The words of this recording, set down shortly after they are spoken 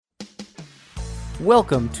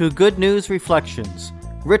Welcome to Good News Reflections,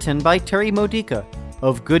 written by Terry Modica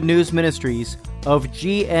of Good News Ministries of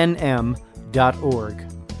GNM.org.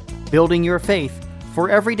 Building your faith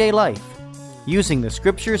for everyday life, using the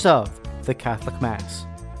scriptures of the Catholic Mass.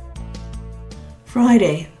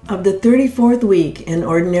 Friday of the 34th week in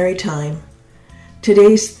Ordinary Time.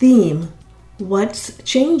 Today's theme, What's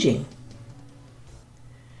Changing?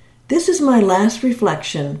 This is my last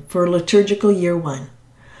reflection for liturgical year 1.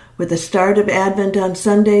 With the start of Advent on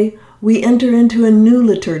Sunday, we enter into a new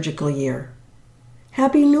liturgical year.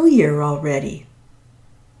 Happy New Year already!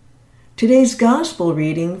 Today's Gospel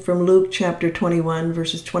reading from Luke chapter 21,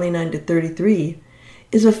 verses 29 to 33,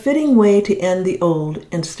 is a fitting way to end the old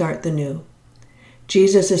and start the new.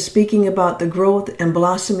 Jesus is speaking about the growth and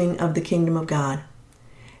blossoming of the kingdom of God.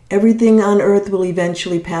 Everything on earth will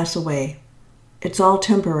eventually pass away. It's all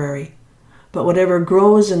temporary, but whatever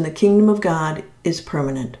grows in the kingdom of God is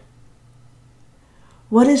permanent.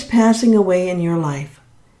 What is passing away in your life?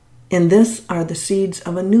 In this are the seeds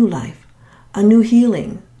of a new life, a new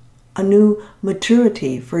healing, a new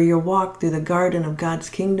maturity for your walk through the garden of God's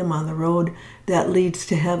kingdom on the road that leads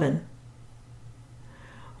to heaven.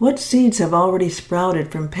 What seeds have already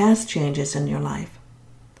sprouted from past changes in your life?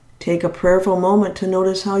 Take a prayerful moment to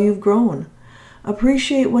notice how you've grown.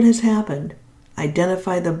 Appreciate what has happened.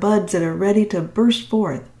 Identify the buds that are ready to burst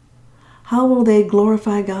forth. How will they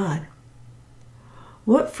glorify God?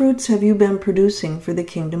 What fruits have you been producing for the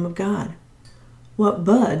kingdom of God? What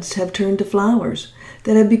buds have turned to flowers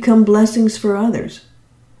that have become blessings for others?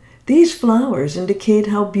 These flowers indicate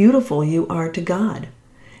how beautiful you are to God.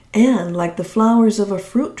 And like the flowers of a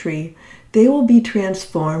fruit tree, they will be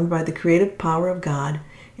transformed by the creative power of God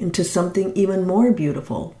into something even more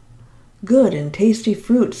beautiful. Good and tasty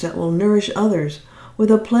fruits that will nourish others with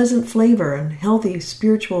a pleasant flavor and healthy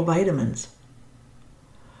spiritual vitamins.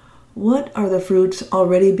 What are the fruits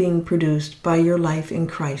already being produced by your life in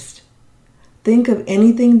Christ? Think of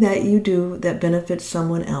anything that you do that benefits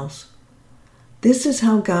someone else. This is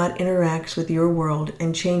how God interacts with your world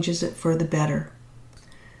and changes it for the better.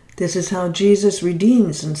 This is how Jesus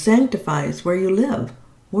redeems and sanctifies where you live,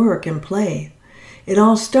 work, and play. It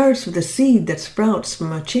all starts with a seed that sprouts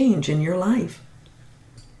from a change in your life.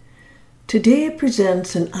 Today it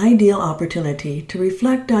presents an ideal opportunity to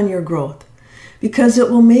reflect on your growth, because it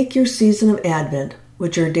will make your season of Advent,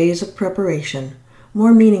 which are days of preparation,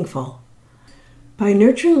 more meaningful. By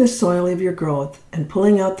nurturing the soil of your growth and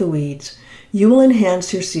pulling out the weeds, you will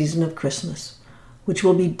enhance your season of Christmas, which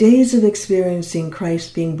will be days of experiencing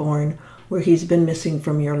Christ being born where he's been missing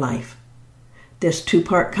from your life. This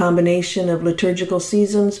two-part combination of liturgical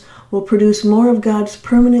seasons will produce more of God's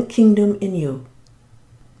permanent kingdom in you.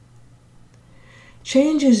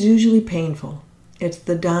 Change is usually painful. It's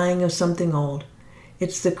the dying of something old.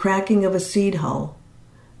 It's the cracking of a seed hull.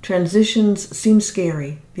 Transitions seem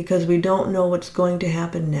scary because we don't know what's going to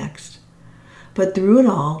happen next. But through it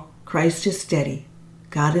all, Christ is steady.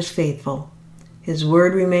 God is faithful. His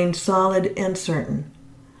word remains solid and certain.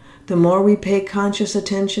 The more we pay conscious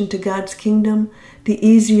attention to God's kingdom, the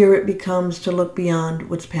easier it becomes to look beyond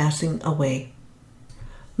what's passing away.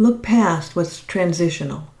 Look past what's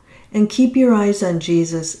transitional and keep your eyes on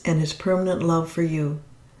Jesus and his permanent love for you.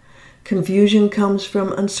 Confusion comes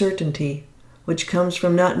from uncertainty, which comes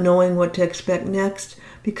from not knowing what to expect next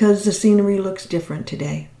because the scenery looks different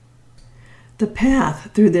today. The path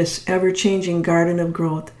through this ever-changing garden of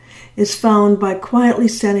growth is found by quietly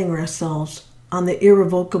setting ourselves on the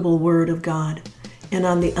irrevocable Word of God and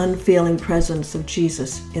on the unfailing presence of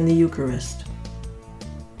Jesus in the Eucharist.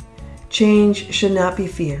 Change should not be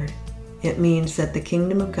feared. It means that the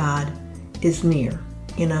kingdom of God is near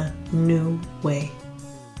in a new way.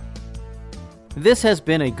 This has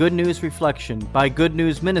been a Good News Reflection by Good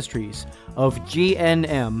News Ministries of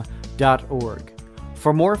GNM.org.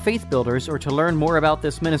 For more faith builders or to learn more about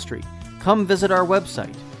this ministry, come visit our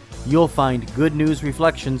website. You'll find Good News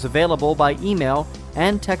Reflections available by email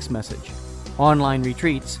and text message, online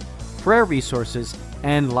retreats, prayer resources,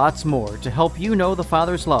 and lots more to help you know the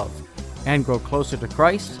Father's love and grow closer to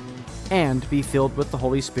Christ and be filled with the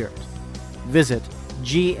Holy Spirit. Visit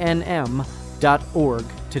GNM.org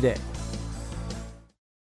today.